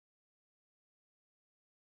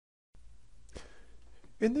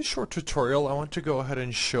In this short tutorial, I want to go ahead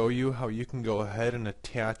and show you how you can go ahead and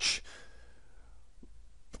attach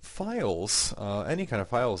files, any kind of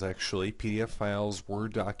files actually, PDF files,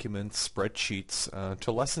 Word documents, spreadsheets,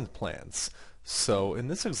 to lesson plans. So in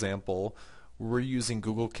this example, we're using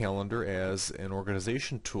Google Calendar as an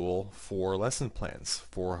organization tool for lesson plans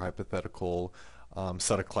for a hypothetical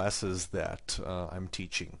set of classes that I'm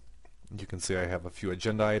teaching. You can see I have a few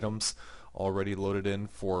agenda items already loaded in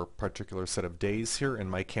for a particular set of days here in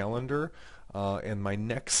my calendar, and my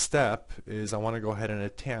next step is I want to go ahead and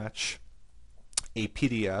attach a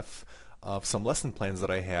PDF of some lesson plans that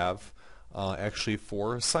I have actually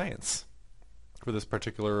for science for this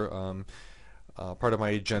particular part of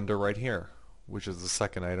my agenda right here, which is the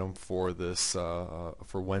second item for this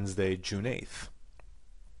for Wednesday, June 8th.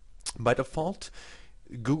 By default,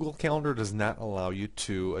 Google Calendar does not allow you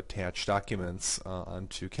to attach documents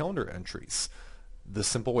onto calendar entries. The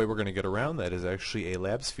simple way we're going to get around that is actually a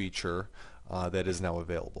Labs feature that is now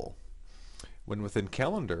available. When within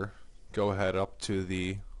Calendar, go ahead up to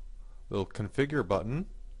the little Configure button,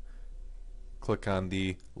 click on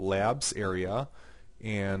the Labs area,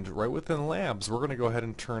 and right within Labs we're going to go ahead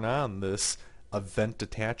and turn on this Event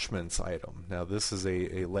Detachments item. Now this is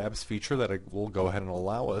a Labs feature that will go ahead and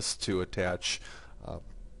allow us to attach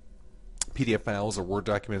PDF files or Word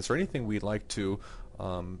documents or anything we'd like to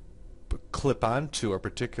clip onto a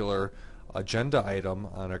particular agenda item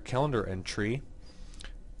on our calendar entry.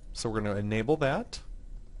 So we're going to enable that.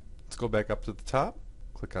 Let's go back up to the top,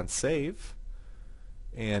 click on Save,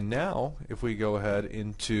 and now if we go ahead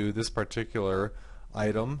into this particular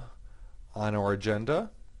item on our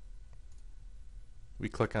agenda, we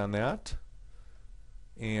click on that,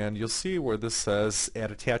 and you'll see where this says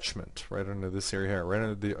Add Attachment right under this area here, right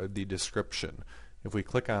under the description. If we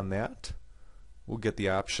click on that, we'll get the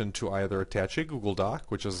option to either attach a Google Doc,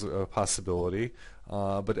 which is a possibility,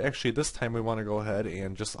 but actually this time we want to go ahead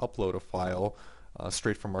and just upload a file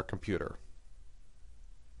straight from our computer.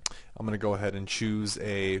 I'm going to go ahead and choose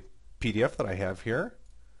a PDF that I have here,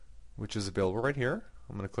 which is available right here.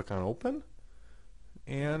 I'm going to click on Open,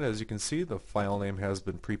 and as you can see, the file name has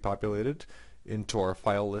been pre-populated into our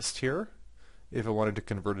file list here. If I wanted to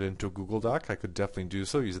convert it into a Google Doc, I could definitely do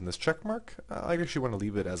so using this check mark. I actually want to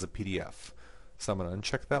leave it as a PDF. So I'm going to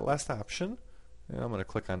uncheck that last option, and I'm going to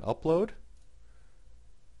click on Upload.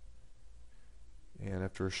 And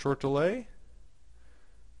after a short delay,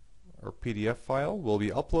 our PDF file will be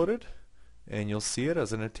uploaded, and you'll see it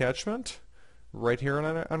as an attachment right here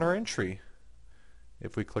on our entry.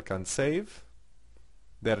 If we click on Save,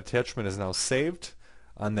 that attachment is now saved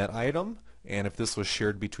on that item, and if this was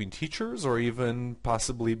shared between teachers or even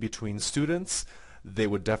possibly between students, they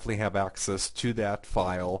would definitely have access to that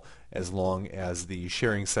file as long as the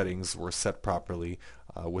sharing settings were set properly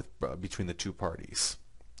between the two parties.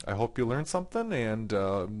 I hope you learned something, and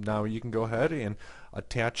now you can go ahead and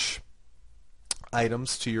attach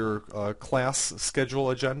items to your class schedule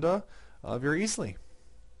agenda very easily.